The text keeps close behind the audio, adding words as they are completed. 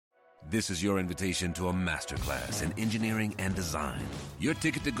This is your invitation to a masterclass in engineering and design. Your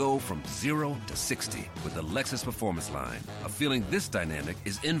ticket to go from 0 to 60 with the Lexus Performance Line. A feeling this dynamic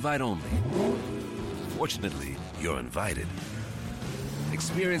is invite only. Fortunately, you're invited.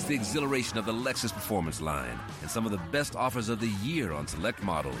 Experience the exhilaration of the Lexus Performance Line and some of the best offers of the year on select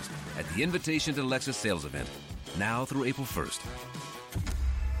models at the Invitation to Lexus sales event, now through April 1st.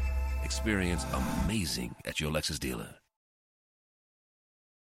 Experience amazing at your Lexus dealer.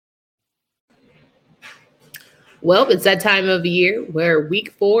 Well, it's that time of the year where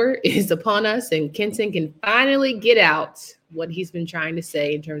week 4 is upon us, and Kenton can finally get out what he's been trying to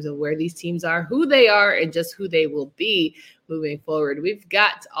say in terms of where these teams are, who they are, and just who they will be moving forward. We've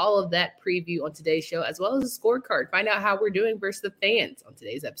got all of that preview on today's show, as well as a scorecard. Find out how we're doing versus the fans on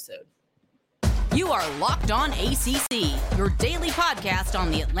today's episode. You are Locked On ACC, your daily podcast on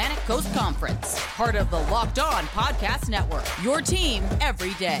the Atlantic Coast Conference. Part of the Locked On Podcast Network, your team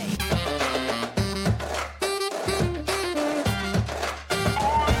every day.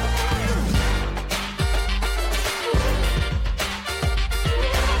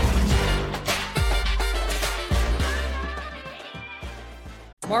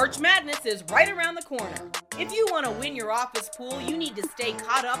 March Madness is right around the corner. If you want to win your office pool, you need to stay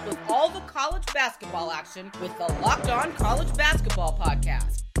caught up with all the college basketball action with the Locked On College Basketball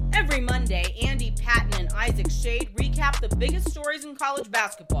Podcast. Every Monday, Andy Patton and Isaac Shade recap the biggest stories in college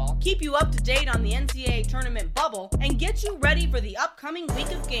basketball, keep you up to date on the NCAA tournament bubble, and get you ready for the upcoming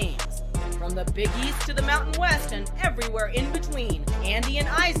week of games. From the Big East to the Mountain West and everywhere in between, Andy and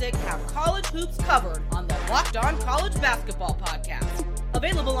Isaac have college hoops covered on the Locked On College Basketball Podcast.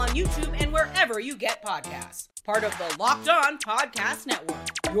 Available on YouTube and wherever you get podcasts. Part of the Locked On Podcast Network.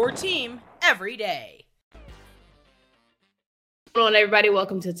 Your team every day. Hello, everybody.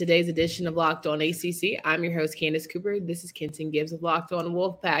 Welcome to today's edition of Locked On ACC. I'm your host, Candace Cooper. This is Kenton Gibbs of Locked On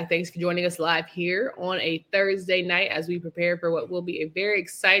Wolfpack. Thanks for joining us live here on a Thursday night as we prepare for what will be a very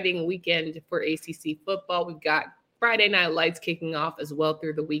exciting weekend for ACC football. We've got Friday Night Lights kicking off as well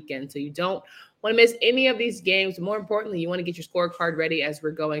through the weekend, so you don't want to miss any of these games. More importantly, you want to get your scorecard ready as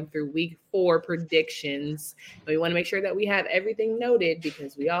we're going through week 4 predictions. And we want to make sure that we have everything noted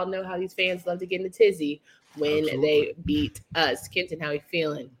because we all know how these fans love to get in a tizzy when they beat us. Kenton, how are you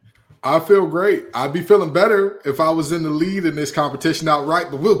feeling? I feel great. I'd be feeling better if I was in the lead in this competition outright,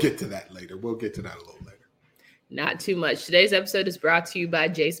 but we'll get to that later. We'll get to that a little later. Not too much. Today's episode is brought to you by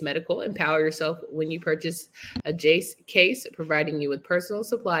Jace Medical. Empower yourself when you purchase a Jace case, providing you with personal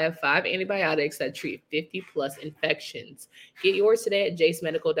supply of 5 antibiotics that treat 50-plus infections. Get yours today at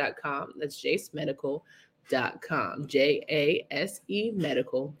jacemedical.com. That's jacemedical.com. J-A-S-E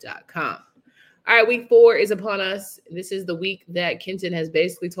medical.com. All right, week 4 is upon us. This is the week that Kenton has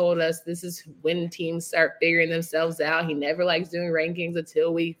basically told us this is when teams start figuring themselves out. He never likes doing rankings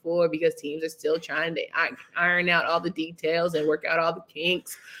until week 4 because teams are still trying to iron out all the details and work out all the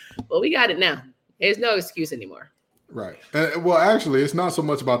kinks. But we got it now. There's no excuse anymore. Right. Well, actually, it's not so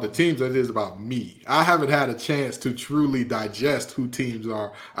much about the teams as it is about me. I haven't had a chance to truly digest who teams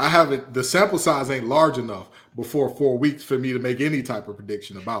are. The sample size ain't large enough before 4 weeks for me to make any type of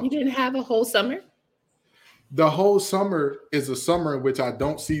prediction about. You didn't have a whole summer? The whole summer is a summer in which I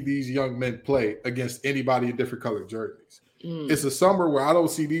don't see these young men play against anybody in different colored jerseys. It's a summer where I don't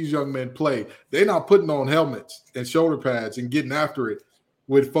see these young men play. They're not putting on helmets and shoulder pads and getting after it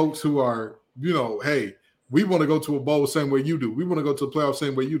with folks who are, hey, we want to go to a bowl the same way you do. We want to go to the playoff the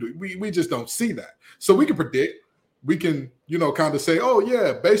same way you do. We just don't see that. So we can predict. We can, kind of say, oh,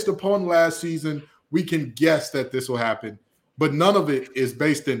 yeah, based upon last season, we can guess that this will happen. But none of it is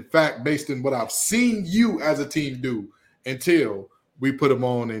based in fact, based in what I've seen you as a team do until we put them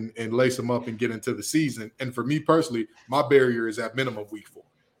on and lace them up and get into the season. And for me personally, my barrier is at minimum week 4.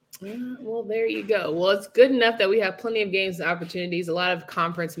 Well, there you go. Well, it's good enough that we have plenty of games and opportunities, a lot of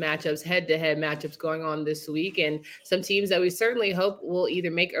conference matchups, head-to-head matchups going on this week, and some teams that we certainly hope will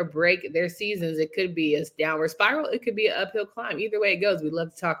either make or break their seasons. It could be a downward spiral. It could be an uphill climb. Either way it goes, we'd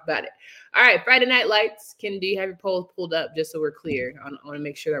love to talk about it. All right, Friday Night Lights. Ken, do you have your polls pulled up just so we're clear? I want to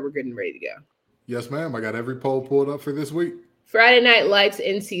make sure that we're good and ready to go. Yes, ma'am. I got every poll pulled up for this week. Friday Night Lights,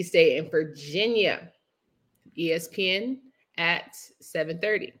 NC State and Virginia. ESPN at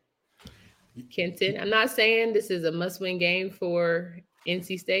 7:30. Kenton, I'm not saying this is a must-win game for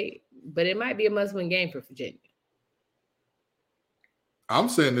NC State, but it might be a must-win game for Virginia. I'm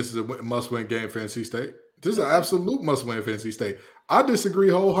saying this is a must-win game for NC State. This is an absolute must-win for NC State. I disagree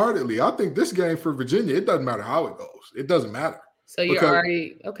wholeheartedly. I think this game for Virginia, it doesn't matter how it goes. It doesn't matter. So you're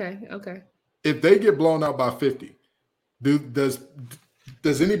already – okay. If they get blown out by 50, does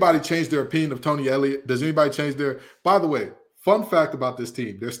anybody change their opinion of Tony Elliott? Does anybody change their – by the way, Fun fact about this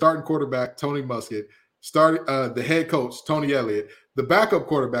team: their starting quarterback Tony Muskett, the head coach Tony Elliott, the backup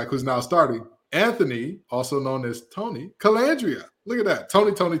quarterback who's now starting Anthony, also known as Tony Calandria. Look at that.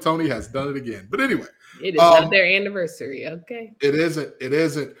 Tony has done it again. But anyway. It is not their anniversary, okay? It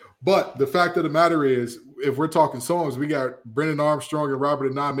isn't. But the fact of the matter is, if we're talking songs, we got Brennan Armstrong and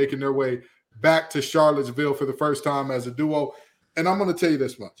Robert Anand making their way back to Charlottesville for the first time as a duo. And I'm going to tell you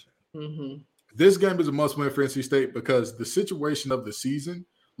this much. Mm-hmm. This game is a must-win for NC State because the situation of the season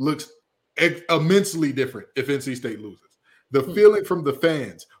looks immensely different if NC State loses. The feeling from the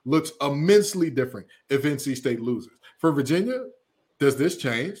fans looks immensely different if NC State loses. For Virginia, does this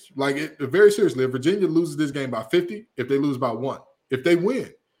change? Very seriously, if Virginia loses this game by 50, if they lose by 1, if they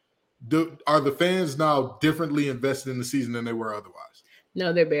win, are the fans now differently invested in the season than they were otherwise?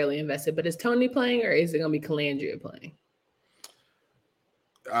 No, they're barely invested. But is Tony playing or is it going to be Calandria playing?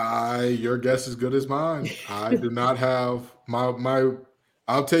 Your guess is good as mine. I do not have my.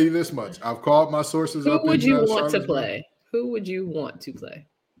 I'll tell you this much. I've called my sources up. Who would you want to play? Who would you want to play?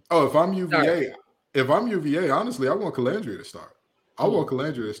 Oh, if I'm UVA, honestly, I want Calandria to start. I want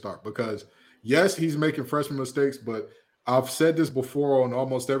Calandria to start because, yes, he's making freshman mistakes, but I've said this before on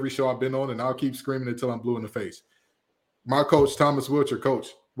almost every show I've been on, and I'll keep screaming until I'm blue in the face. My coach, Thomas Wilcher, Coach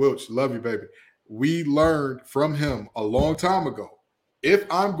Wilch, love you, baby. We learned from him a long time ago. If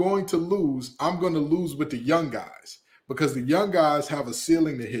I'm going to lose, I'm going to lose with the young guys because the young guys have a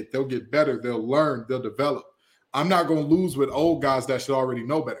ceiling to hit. They'll get better. They'll learn. They'll develop. I'm not going to lose with old guys that should already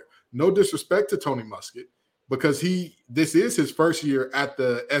know better. No disrespect to Tony Muskett because this is his first year at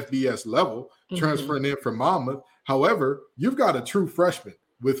the FBS level, transferring in from Monmouth. However, you've got a true freshman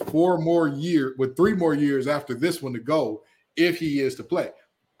with 3 more years after this one to go if he is to play.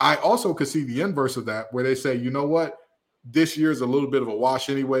 I also could see the inverse of that where they say, you know what? This year is a little bit of a wash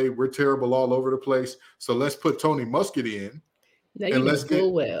anyway. We're terrible all over the place. So let's put Tony Muskett in. Now you know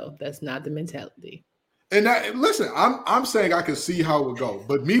full well that's not the mentality. And listen, I'm saying I can see how it would go.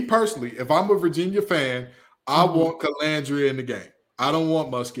 But me personally, if I'm a Virginia fan, I want Calandria in the game. I don't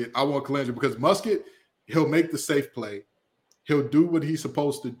want Muskett. I want Calandria because Muskett, he'll make the safe play. He'll do what he's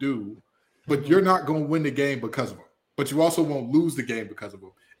supposed to do. But you're not going to win the game because of him. But you also won't lose the game because of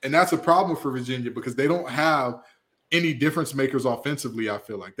him. And that's a problem for Virginia because they don't have any difference makers offensively, I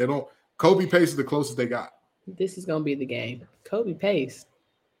feel like. They don't. Kobe Pace is the closest they got. This is going to be the game. Kobe Pace.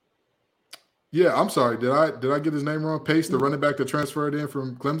 Yeah, I'm sorry. Did I get his name wrong? Pace, the running back that transferred in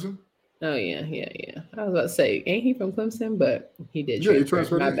from Clemson? Oh, yeah. I was about to say, ain't he from Clemson? But he did. Yeah, he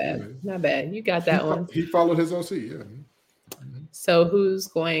transferred Not in. bad. Not bad. You got that one. He followed his OC, yeah. So who's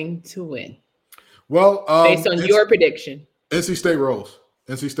going to win? Well, based on your prediction. NC State rolls.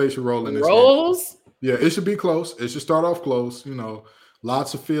 NC State should roll in this Rolls? game. Yeah, it should be close. It should start off close.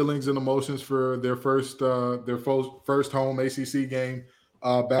 Lots of feelings and emotions for their first home ACC game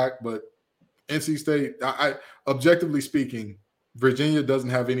back. But NC State, objectively speaking, Virginia doesn't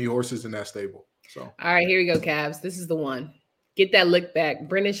have any horses in that stable. So, all right, here we go, Cavs. This is the one. Get that look back.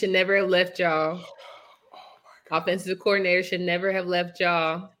 Brennan should never have left y'all. Offensive coordinator should never have left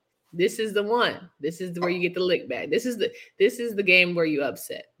y'all. This is the one. This is where you get the lick back. This is the game where you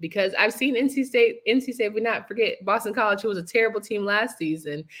upset because I've seen NC State, we not forget Boston College, who was a terrible team last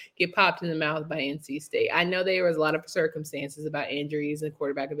season, get popped in the mouth by NC State. I know there was a lot of circumstances about injuries and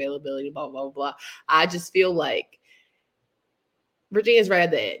quarterback availability, blah, blah, blah. I just feel like Virginia's right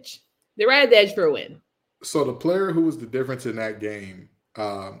at the edge. They're right at the edge for a win. So the player who was the difference in that game,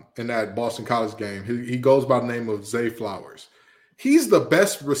 in that Boston College game, he goes by the name of Zay Flowers. He's the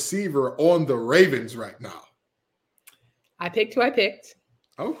best receiver on the Ravens right now. I picked who I picked.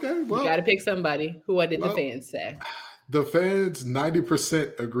 Okay, well. You got to pick somebody. What did the fans say? The fans,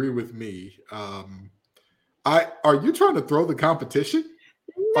 90% agree with me. Are you trying to throw the competition?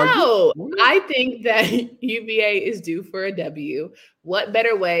 No, I think that UVA is due for a W. What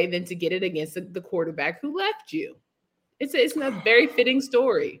better way than to get it against the quarterback who left you? It's a very fitting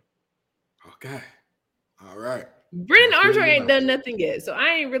story. Okay. All right. Brennan Armstrong ain't done nothing yet, so I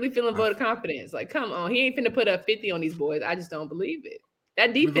ain't really feeling vote of confidence. Like, come on, he ain't finna put up 50 on these boys. I just don't believe it.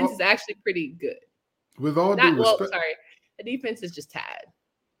 That defense is actually pretty good. With all due respect, the defense is just tied.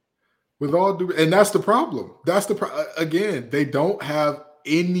 With all due, and that's the problem. Again, they don't have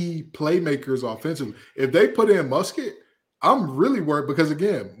any playmakers offensively. If they put in Muskett, I'm really worried because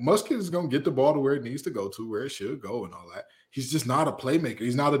again, Muskett is going to get the ball to where it needs to go to, where it should go, and all that. He's just not a playmaker.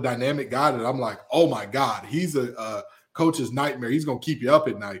 He's not a dynamic guy that I'm like, oh my God, he's a coach's nightmare. He's going to keep you up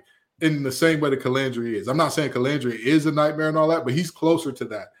at night in the same way that Calandria is. I'm not saying Calandria is a nightmare and all that, but he's closer to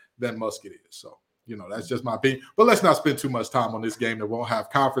that than Muskett is. So, that's just my opinion. But let's not spend too much time on this game that won't have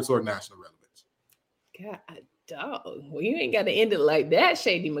conference or national relevance. God Dog, well, you ain't got to end it like that,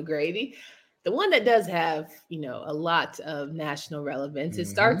 Shady McGrady. The one that does have, a lot of national relevance. It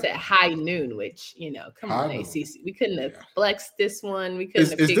starts at high noon, which, come on, ACC. We couldn't have flexed this one. We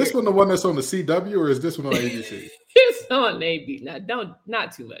couldn't have Is this one the one that's on the CW or is this one on ABC? It's on ABC. Now,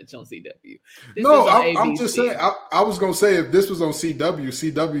 not too much on CW. I'm just saying. I was gonna say if this was on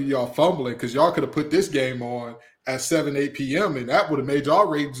CW, y'all fumbling because y'all could have put this game on at 7-8 p.m. and that would have made y'all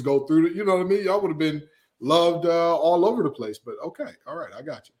ratings go through. You know what I mean? Y'all would have been loved all over the place. But okay, all right, I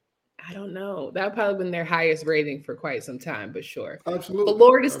got you. I don't know. That would probably been their highest rating for quite some time, but sure. Absolutely.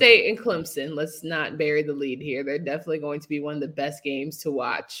 Florida State and Clemson, let's not bury the lead here. They're definitely going to be one of the best games to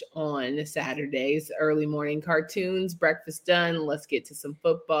watch on Saturdays. Early morning cartoons, breakfast done. Let's get to some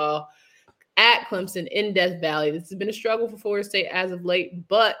football. At Clemson in Death Valley, this has been a struggle for Florida State as of late,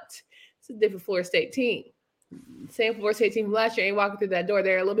 but it's a different Florida State team. Same Florida State team from last year ain't walking through that door.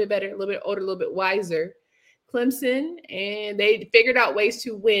 They're a little bit better, a little bit older, a little bit wiser. Clemson, and they figured out ways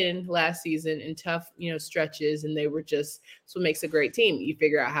to win last season in tough, stretches, and they were just that's what makes a great team. You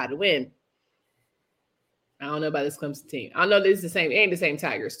figure out how to win. I don't know about this Clemson team. I know this is the same, ain't the same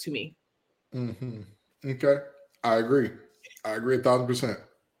Tigers to me. Mm-hmm. Okay, I agree 1,000%.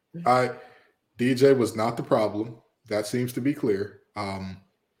 DJ was not the problem. That seems to be clear.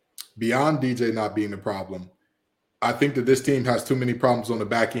 Beyond DJ not being the problem, I think that this team has too many problems on the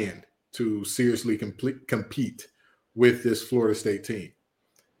back end to seriously compete with this Florida State team.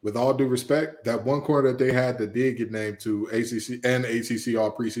 With all due respect, that one corner that they had that did get named to ACC and ACC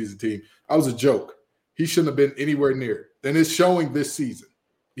all preseason team, that was a joke. He shouldn't have been anywhere near it. And it's showing this season.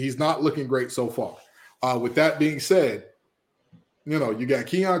 He's not looking great so far. With that being said, you got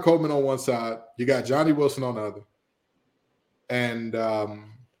Keon Coleman on one side, you got Johnny Wilson on the other. And,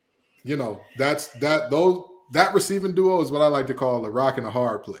 that receiving duo is what I like to call a rock and a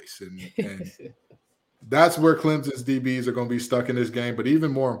hard place. And that's where Clemson's DBs are going to be stuck in this game. But even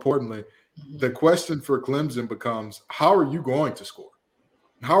more importantly, the question for Clemson becomes, how are you going to score?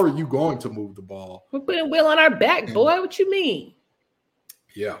 How are you going to move the ball? We're putting Will on our back, boy. What you mean?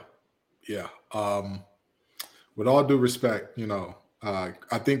 Yeah. With all due respect, I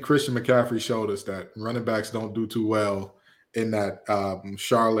think Christian McCaffrey showed us that running backs don't do too well in that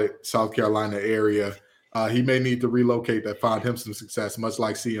Charlotte, South Carolina area. He may need to relocate that, find him some success, much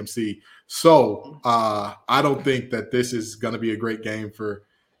like CMC. So I don't think that this is going to be a great game for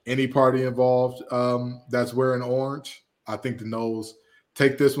any party involved that's wearing orange. I think the Noles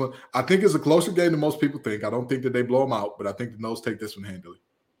take this one. I think it's a closer game than most people think. I don't think that they blow them out, but I think the Noles take this one handily.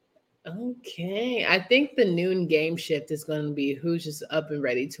 Okay. I think the noon game shift is going to be who's just up and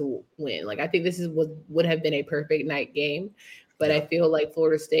ready to win. I think this would have been a perfect night game. But I feel like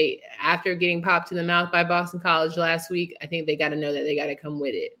Florida State, after getting popped in the mouth by Boston College last week, I think they got to know that they got to come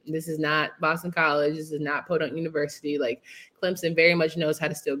with it. This is not Boston College. This is not Podunk University. Clemson very much knows how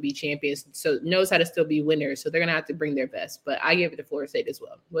to still be champions, so knows how to still be winners. So they're going to have to bring their best. But I give it to Florida State as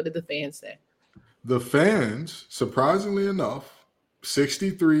well. What did the fans say? The fans, surprisingly enough,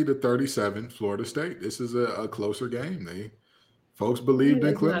 63-37, Florida State. This is a closer game. Folks believed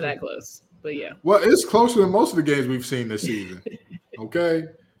in Clemson. It's not that close. But yeah. Well, it's closer than most of the games we've seen this season. Okay?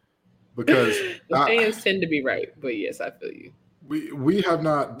 Because the fans tend to be right, but yes, I feel you. We have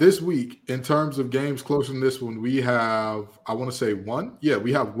not this week in terms of games closer than this one. We have, I want to say one. Yeah,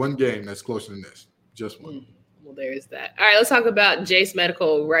 we have one game that's closer than this. Just one. Well, there is that. All right, let's talk about Jace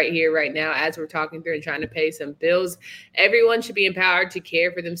Medical right here, right now, as we're talking through and trying to pay some bills. Everyone should be empowered to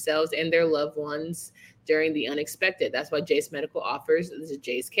care for themselves and their loved ones during the unexpected. That's why Jace Medical offers the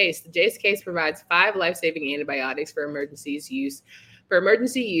Jace Case. The Jace Case provides 5 life-saving antibiotics for emergency use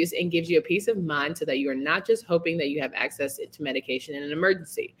and gives you a peace of mind so that you are not just hoping that you have access to medication in an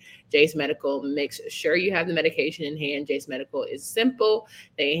emergency. Jace Medical makes sure you have the medication in hand. Jace Medical is simple.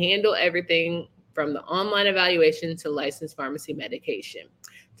 They handle everything from the online evaluation to licensed pharmacy medication,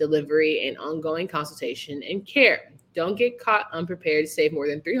 delivery, and ongoing consultation and care. Don't get caught unprepared. Save more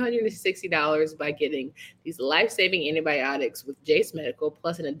than $360 by getting these life-saving antibiotics with Jace Medical,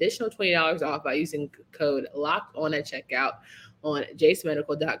 plus an additional $20 off by using code LOCKEDON at checkout on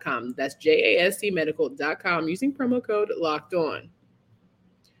jacemedical.com. That's JASCmedical.com using promo code LOCKEDON.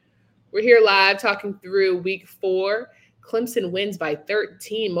 We're here live talking through week 4. Clemson wins by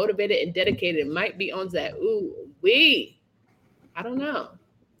 13. Motivated and dedicated. Might be on that. I don't know.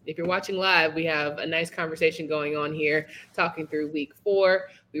 If you're watching live, we have a nice conversation going on here, talking through week 4.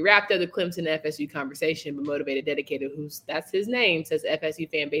 We wrapped up the Clemson FSU conversation, but Motivated Dedicated, that's his name, says FSU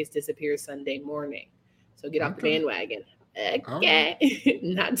fan base disappears Sunday morning. So get off the bandwagon. Okay. Right.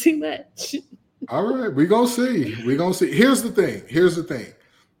 Not too much. All right. We're going to see. Here's the thing.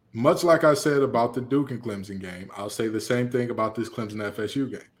 much like I said about the Duke and Clemson game, I'll say the same thing about this Clemson FSU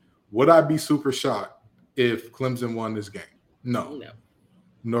game. Would I be super shocked if Clemson won this game? No.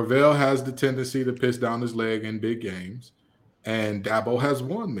 Norvell has the tendency to piss down his leg in big games, and Dabo has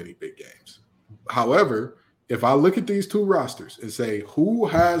won many big games. However, if I look at these two rosters and say who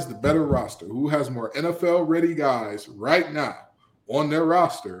has the better roster, who has more NFL-ready guys right now on their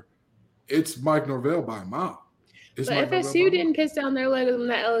roster, it's Mike Norvell by a mile. But FSU didn't piss down their leg when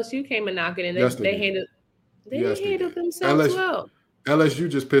that LSU came and knocking, and they handled themselves well. LSU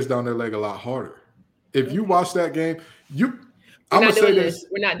just pissed down their leg a lot harder. If you watch that game, I'm gonna say this.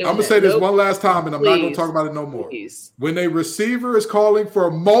 We're not doing I'm gonna say this one last time, and I'm not gonna talk about it no more. Please. When a receiver is calling for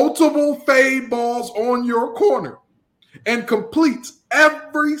multiple fade balls on your corner and completes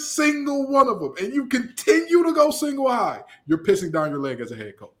every single one of them, and you continue to go single high, you're pissing down your leg as a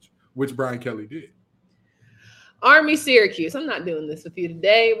head coach, which Brian Kelly did. Army Syracuse. I'm not doing this with you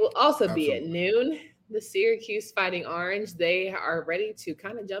today. We'll also be at noon. The Syracuse Fighting Orange, they are ready to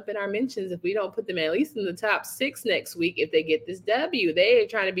kind of jump in our mentions if we don't put them at least in the top 6 next week if they get this W. They are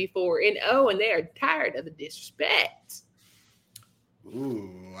trying to be 4-0, and they are tired of the disrespect.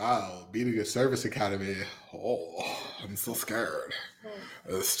 Ooh, wow. Beating a service academy. Oh, I'm so scared.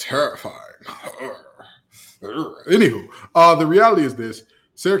 It's terrifying. Anywho, the reality is this.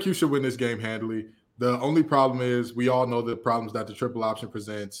 Syracuse should win this game handily. The only problem is we all know the problems that the triple option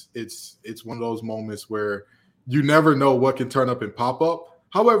presents. It's one of those moments where you never know what can turn up and pop up.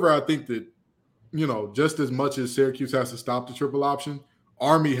 However, I think that, just as much as Syracuse has to stop the triple option,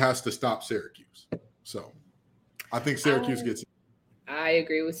 Army has to stop Syracuse. So I think Syracuse gets it. I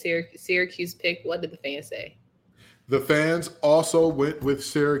agree with Syracuse pick. What did the fans say? The fans also went with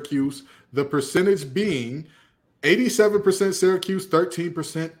Syracuse, the percentage being 87% Syracuse,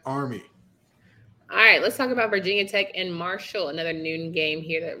 13% Army. All right, let's talk about Virginia Tech and Marshall, another noon game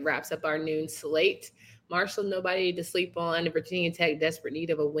here that wraps up our noon slate. Marshall, nobody to sleep on. Virginia Tech, desperate need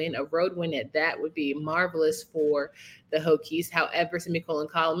of a win. A road win at that would be marvelous for the Hokies. However, semicolon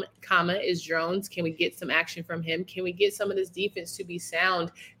comma is Drones. Can we get some action from him? Can we get some of this defense to be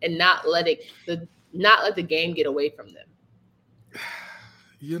sound and not let the game get away from them?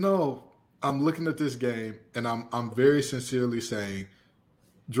 I'm looking at this game, and I'm very sincerely saying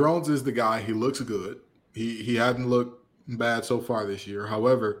Drones is the guy. He looks good. He hadn't looked bad so far this year.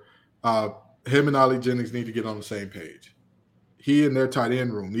 However, him and Ali Jennings need to get on the same page. He and their tight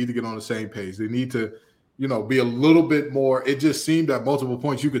end room need to get on the same page. They need to, be a little bit more. It just seemed at multiple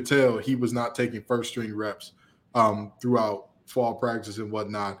points you could tell he was not taking first-string reps throughout fall practice and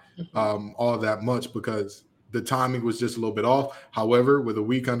whatnot all that much because the timing was just a little bit off. However, with a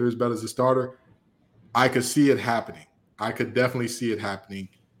week under his belt as a starter, I could see it happening. I could definitely see it happening.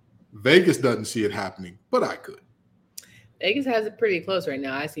 Vegas doesn't see it happening, but I could. Vegas has it pretty close right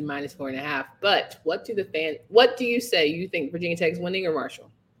now. I see -4.5. But what do you say? You think Virginia Tech's winning or Marshall?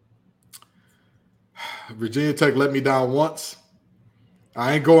 Virginia Tech let me down once.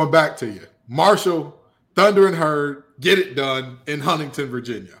 I ain't going back to you. Marshall, Thunder and Herd, get it done in Huntington,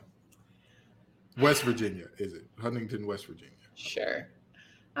 Virginia. West Virginia, is it? Huntington, West Virginia. Sure.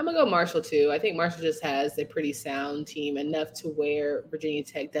 I'm going to go Marshall, too. I think Marshall just has a pretty sound team, enough to where Virginia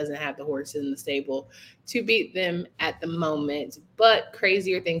Tech doesn't have the horses in the stable to beat them at the moment. But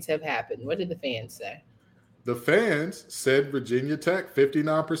crazier things have happened. What did the fans say? The fans said Virginia Tech.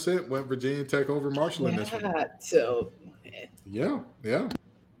 59% went Virginia Tech over Marshall in this one. So, yeah.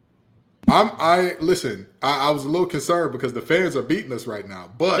 I was a little concerned because the fans are beating us right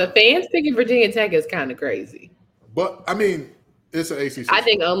now. But the fans picking Virginia Tech is kind of crazy. But, I mean, it's an ACC. I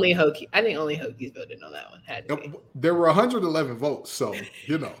think only Hokies voted on that one. There were 111 votes, so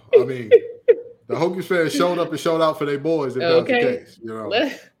the Hokies fans showed up and showed out for their boys. If that was the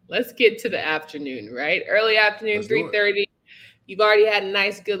case, Let's get to the afternoon, right? Early afternoon, 3:30. You've already had a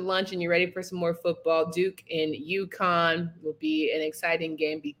nice, good lunch, and you're ready for some more football. Duke and UConn will be an exciting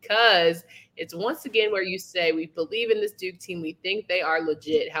game because it's once again where you say we believe in this Duke team. We think they are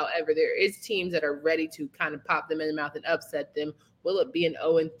legit. However, there is teams that are ready to kind of pop them in the mouth and upset them. Will it be an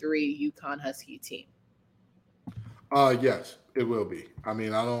 0-3 UConn Husky team? Yes, it will be. I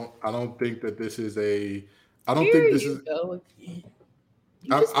mean, I don't think that this is a. I don't Here think this you is. Go.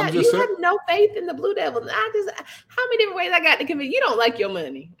 I'm You just saying. have no faith in the Blue Devils. How many different ways I got to convince you don't like your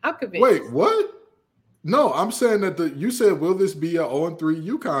money? I'm convinced. Wait, what? No, I'm saying that you said, will this be a 0-3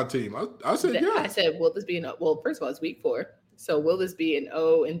 UConn team? I said, yeah. I said, will this be first of all, it's week 4. So will this be an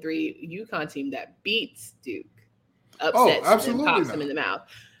 0-3 UConn team that beats Duke, upsets them, pops them in the mouth?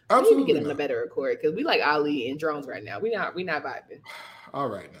 Absolutely. We need to get them a better record because we like Ali and Drones right now. We not vibing. All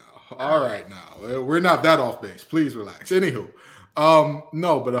right now. We're not that off base. Please relax. Anywho, No,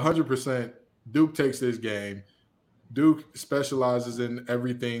 but 100%. Duke takes this game. Duke specializes in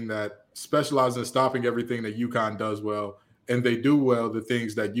stopping everything that UConn does well, and they do well the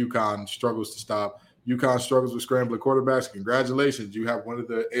things that UConn struggles to stop. UConn struggles with scrambling quarterbacks. Congratulations. You have one of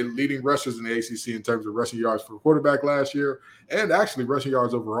the leading rushers in the ACC in terms of rushing yards for quarterback last year, and actually rushing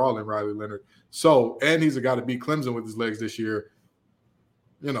yards overall in Riley Leonard. So, and he's a guy to beat Clemson with his legs this year.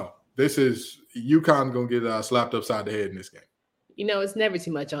 This is UConn going to get slapped upside the head in this game. It's never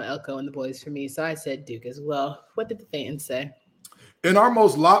too much on Elko and the boys for me, so I said Duke as well. What did the fans say? In our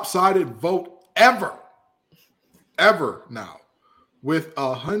most lopsided vote ever now, with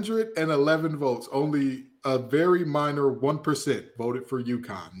 111 votes, only a very minor 1% voted for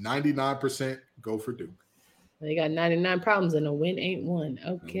UConn. 99% go for Duke. They got 99 problems and a win ain't one.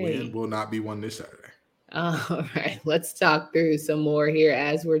 Okay. A win will not be won this Saturday. All right, let's talk through some more here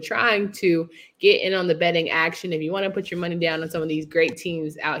as we're trying to get in on the betting action. If you want to put your money down on some of these great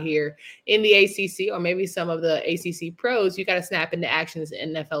teams out here in the ACC or maybe some of the ACC pros, you got to snap into action this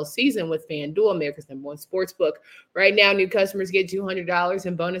NFL season with FanDuel, America's #1 sportsbook. Right now, new customers get $200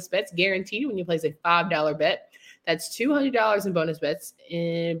 in bonus bets guaranteed when you place a $5 bet. That's $200 in bonus bets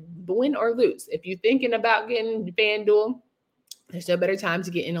in win or lose. If you're thinking about getting FanDuel, there's no better time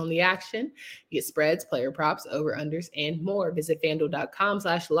to get in on the action. You get spreads, player props, over-unders, and more. Visit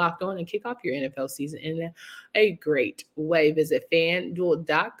FanDuel.com/lockedon and kick off your NFL season in a great way. Visit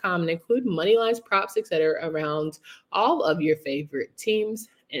FanDuel.com and include money lines, props, etc. around all of your favorite teams.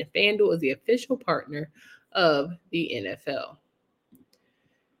 And FanDuel is the official partner of the NFL.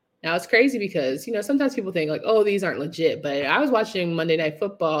 Now, it's crazy because, sometimes people think like, oh, these aren't legit. But I was watching Monday Night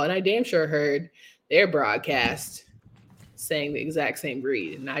Football, and I damn sure heard their broadcast saying the exact same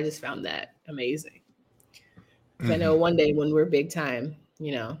read. And I just found that amazing. Because I know one day when we're big time,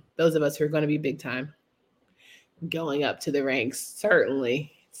 those of us who are going to be big time going up to the ranks,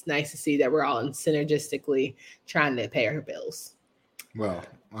 certainly it's nice to see that we're all synergistically trying to pay our bills. Well,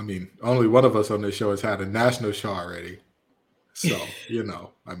 I mean, only one of us on this show has had a national show already. So, I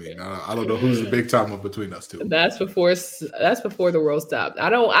don't know who's the big time one between us two. That's before the world stopped. I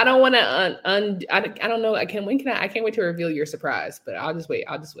don't want to I don't know. I can't wait to reveal your surprise, but I'll just wait.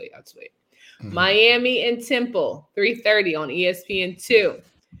 Mm-hmm. Miami and Temple, 3:30 on ESPN2.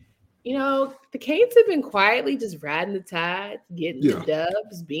 The Canes have been quietly just riding the tide, getting the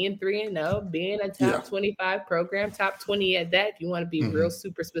dubs, being 3-0, being a top 25 program, top 20 at that, if you want to be real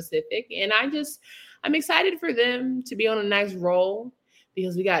super specific. And I'm excited for them to be on a nice roll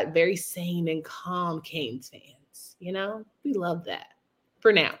because we got very sane and calm Canes fans. We love that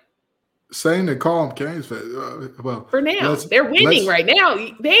for now. Sane and calm Canes fans. For now, they're winning right now.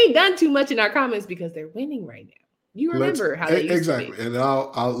 They ain't done too much in our comments because they're winning right now. You remember how they used to be. And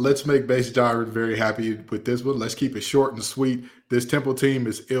I'll let's make Base Jarrett very happy with this one. Let's keep it short and sweet. This Temple team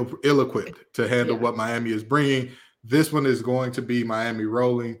is ill-equipped to handle what Miami is bringing. This one is going to be Miami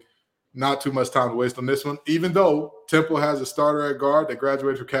rolling. Not too much time to waste on this one, even though Temple has a starter at guard that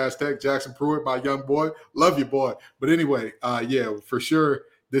graduated from Cass Tech, Jackson Pruitt, my young boy. Love you, boy. But anyway, for sure,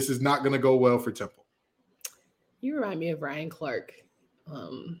 this is not going to go well for Temple. You remind me of Ryan Clark.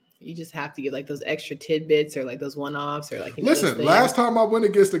 You just have to get like those extra tidbits or like those one-offs or like. Listen, last time I went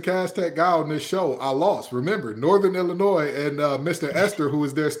against the Cass Tech guy on this show, I lost. Remember, Northern Illinois and Mr. Esther, who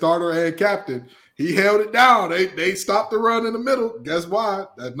was their starter and captain, he held it down. They stopped the run in the middle. Guess why?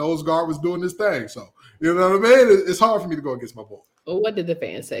 That nose guard was doing his thing. So, you know what I mean? It's hard for me to go against my boy. Well, what did the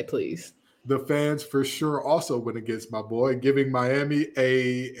fans say, please? The fans for sure also went against my boy, giving Miami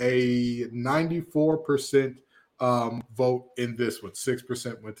a 94% vote in this one.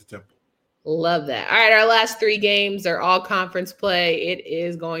 6% went to Temple. Love that. All right, our last three games are all conference play. It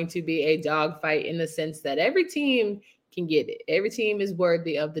is going to be a dogfight in the sense that every team can get it. Every team is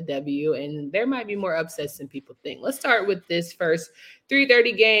worthy of the W, and there might be more upsets than people think. Let's start with this first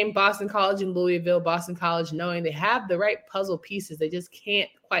 3:30 game, Boston College and Louisville. Boston College knowing they have the right puzzle pieces. They just can't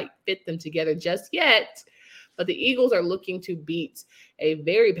quite fit them together just yet. But the Eagles are looking to beat a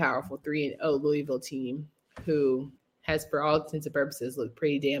very powerful 3-0 Louisville team who has, for all intents and purposes, looked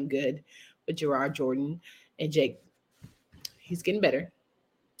pretty damn good with Gerard Jordan and Jake. He's getting better.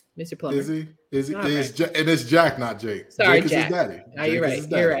 Mr. Plummer. Is he? And it's Jack, not Jake. Sorry, Jake Jack. Is his daddy. Oh, you're right.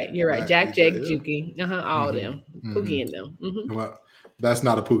 You're right. Jack, Jake, Juki. All of them. Pookie and them. Well, that's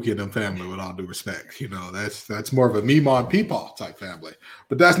not a Pookie and them family, with all due respect. That's more of a Meemaw and Peepaw type family.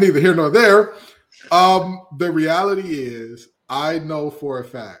 But that's neither here nor there. The reality is, I know for a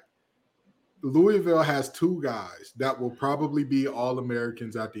fact, Louisville has two guys that will probably be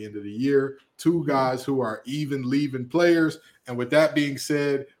All-Americans at the end of the year, two guys who are even leaving players. And with that being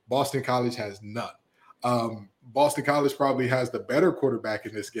said, Boston College has none. Boston College probably has the better quarterback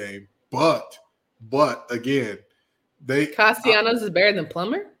in this game, but again, Castellanos is better than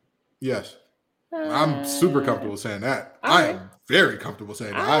Plummer? Yes. I'm super comfortable saying that. I am very comfortable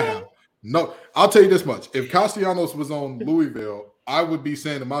saying that. I have no. I'll tell you this much: if Castellanos was on Louisville, I would be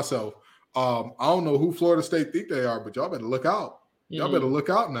saying to myself, I don't know who Florida State think they are, but y'all better look out. Y'all better look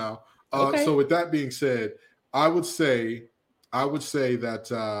out now. So with that being said, I would say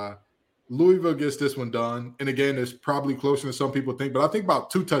that Louisville gets this one done. And again, it's probably closer than some people think, but I think about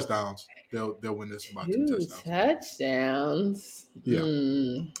 2 touchdowns. They'll win this about 2 touchdowns.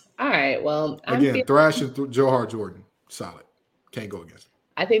 Yeah. All right. Well, again, thrashing through Joe Hart Jordan, solid. Can't go against him.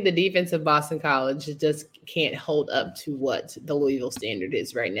 I think the defense of Boston College just can't hold up to what the Louisville standard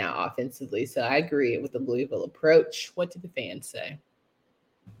is right now offensively. So I agree with the Louisville approach. What did the fans say?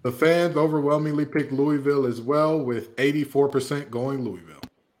 The fans overwhelmingly picked Louisville as well, with 84% going Louisville.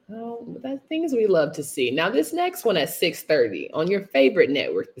 Oh, that's things we love to see. Now, this next one at 6:30 on your favorite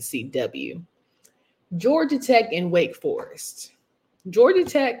network, the CW. Georgia Tech and Wake Forest. Georgia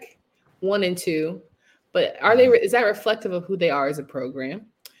Tech 1-2, but is that reflective of who they are as a program?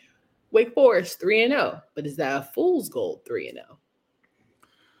 Wake Forest 3-0, but is that a fool's gold 3-0?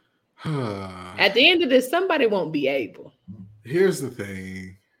 At the end of this, somebody won't be able. Here's the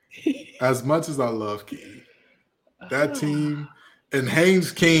thing. As much as I love King, that team and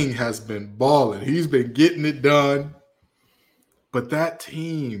Haynes King has been balling. He's been getting it done. But that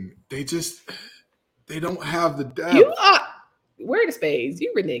team, they don't have the depth. Where the spades?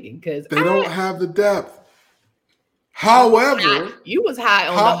 You reneging because they don't have the depth. However, you was high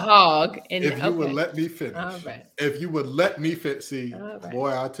on the hog. And if you would let me finish. All right. If you would let me finish. See, right. Boy,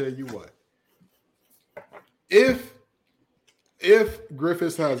 I'll tell you what. If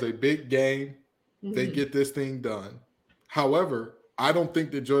Griffiths has a big game, they get this thing done. However, I don't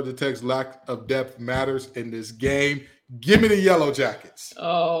think that Georgia Tech's lack of depth matters in this game. Give me the Yellow Jackets.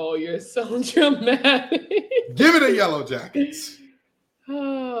 Oh, you're so dramatic. Give me the Yellow Jackets.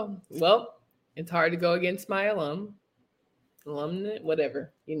 Oh, well, it's hard to go against my alumni,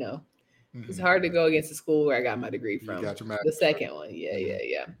 whatever, It's hard to go against the school where I got my degree from. You got your the second one.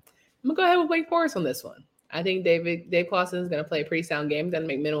 Yeah. I'm going to go ahead with Wake Forest on this one. I think Dave Clawson is going to play a pretty sound game, going to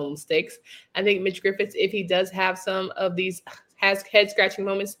make minimal mistakes. I think Mitch Griffiths, if he does have some of these head-scratching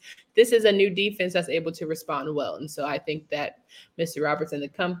moments, this is a new defense that's able to respond well. And so I think that Mr. Robert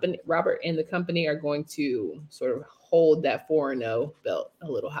and the company are going to sort of hold that 4-0 belt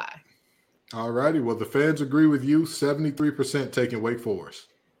a little high. All righty. Well, the fans agree with you. 73% taking Wake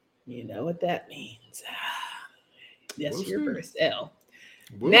Forest. You know what that means. That's your first L.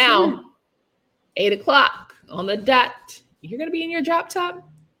 We'll now, see. 8 o'clock on the dot. You're going to be in your drop top?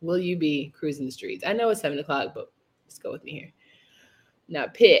 Will you be cruising the streets? I know it's 7 o'clock, but let's go with me here. Now,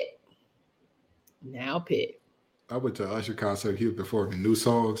 Pitt. I went to Usher concert. He was performing new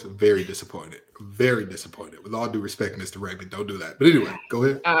songs. Very disappointed. Very disappointed. With all due respect, Mr. Raymond, don't do that. But anyway, go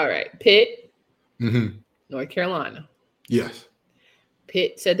ahead. All right. Pitt. North Carolina. Yes.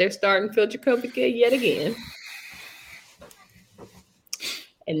 Pitt said they're starting Phil Jacobica yet again.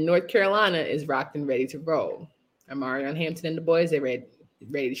 And North Carolina is rocked and ready to roll. Amarion Hampton and the boys, they're ready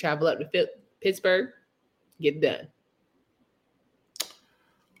to travel up to Pittsburgh. Get it done.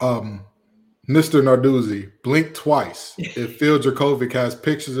 Mr. Narduzzi, blink twice if Phil Dracovic has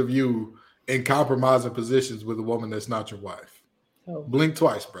pictures of you in compromising positions with a woman that's not your wife. Oh. Blink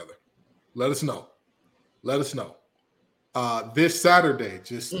twice, brother. Let us know. This Saturday,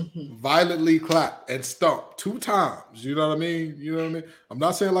 just violently clap and stomp 2 times. You know what I mean? I'm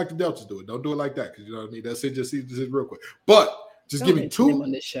not saying like the Deltas do it. Don't do it like that because you know what I mean. That's it. Just real quick. But just give me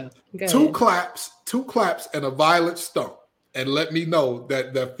 2 claps and a violent stomp. And let me know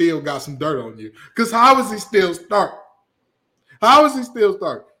that Phil got some dirt on you. Because how is he still starting?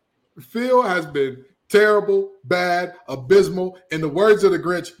 Phil has been terrible, bad, abysmal. In the words of the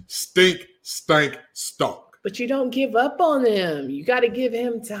Grinch, stink, stank, stunk. But you don't give up on him. You got to give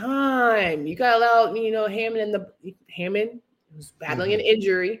him time. You got to allow, Hammond who's battling an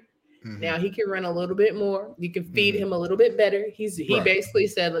injury. Now he can run a little bit more. You can feed him a little bit better. He basically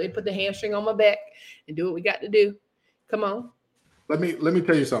said, let me put the hamstring on my back and do what we got to do. Come on. Let me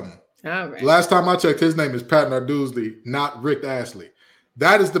tell you something. All right. Last time I checked, his name is Pat Narduzzi, not Rick Astley.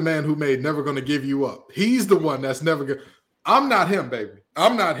 That is the man who made Never Gonna Give You Up. He's the one that's never going to. I'm not him, baby.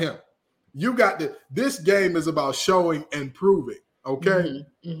 I'm not him. You got to. This game is about showing and proving, okay?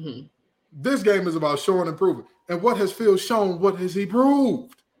 This game is about showing and proving. And what has Phil shown? What has he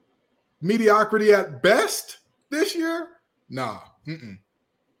proved? Mediocrity at best this year? Nah. You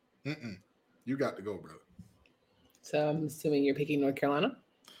got to go, brother. So I'm assuming you're picking North Carolina?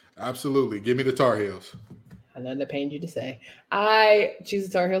 Absolutely. Give me the Tar Heels. I know that pained you to say. I choose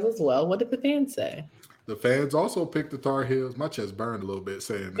the Tar Heels as well. What did the fans say? The fans also picked the Tar Heels. My chest burned a little bit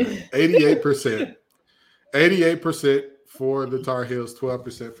saying that. 88%. 88% for the Tar Heels,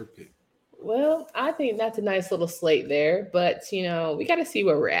 12% for Pitt. Well, I think that's a nice little slate there, but we got to see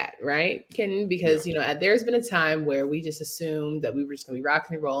where we're at, right, Ken? Because there's been a time where we just assumed that we were just going to be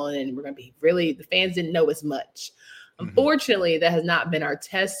rocking and rolling, and we're going to be the fans didn't know as much. Unfortunately, that has not been our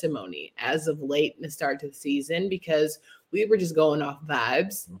testimony as of late in the start to the season because we were just going off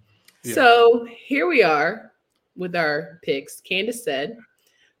vibes. Yeah. So here we are with our picks. Candace said,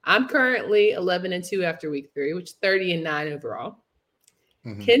 I'm currently 11-2 after week 3, which is 30-9 overall.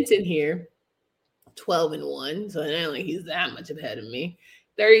 Kenton here, 12-1. So I don't think he's that much ahead of me.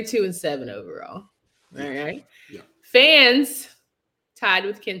 32-7 overall. All right. Yeah. Fans tied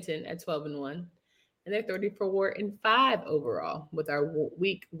with Kenton at 12-1. And they're 34-5 overall with our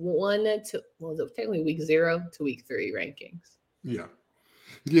week 1 to, technically week 0 to week 3 rankings. Yeah.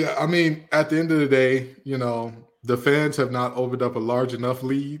 Yeah. I mean, at the end of the day, the fans have not opened up a large enough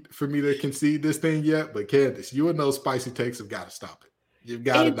lead for me to concede this thing yet. But Candace, you and those spicy takes have got to stop it. You've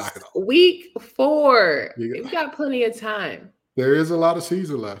got to knock it off. Week 4. We've got plenty of time. There is a lot of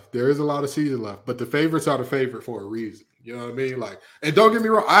season left. But the favorites are the favorite for a reason. You know what I mean? And don't get me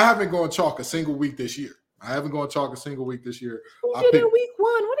wrong, I haven't gone chalk a single week this year. Who did in week 1?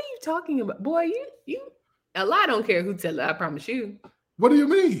 What are you talking about? Boy, you a lot don't care who tell it, I promise you. What do you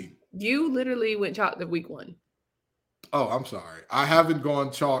mean? You literally went chalk the week 1. Oh, I'm sorry. I haven't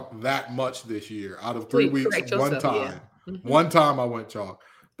gone chalk that much this year. Out of 3 weeks, one time. Yeah. One time I went chalk.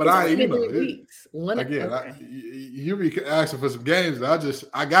 But you be asking for some games.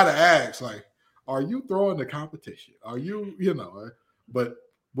 I gotta ask, are you throwing the competition? Are you, but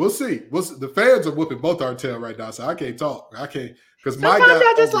we'll see. The fans are whooping both our tail right now, so I can't talk. I can't because sometimes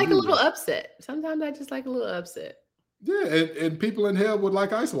I just like a little upset. Yeah, and people in hell would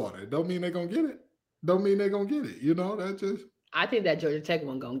like ice water. Don't mean they're gonna get it. I think that Georgia Tech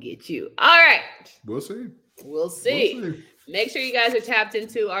one gonna get you. All right. We'll see. Make sure you guys are tapped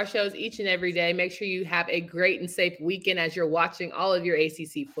into our shows each and every day. Make sure you have a great and safe weekend as you're watching all of your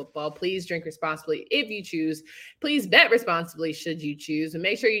ACC football. Please drink responsibly if you choose. Please bet responsibly should you choose. And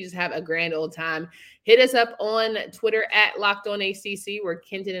make sure you just have a grand old time. Hit us up on Twitter at LockedOnACC, where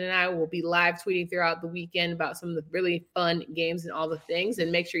Kenton and I will be live tweeting throughout the weekend about some of the really fun games and all the things.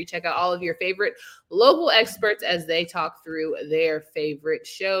 And make sure you check out all of your favorite local experts as they talk through their favorite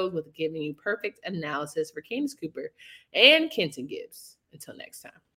shows with giving you perfect analysis for Candace Cooper and Kenton Gibbs. Until next time.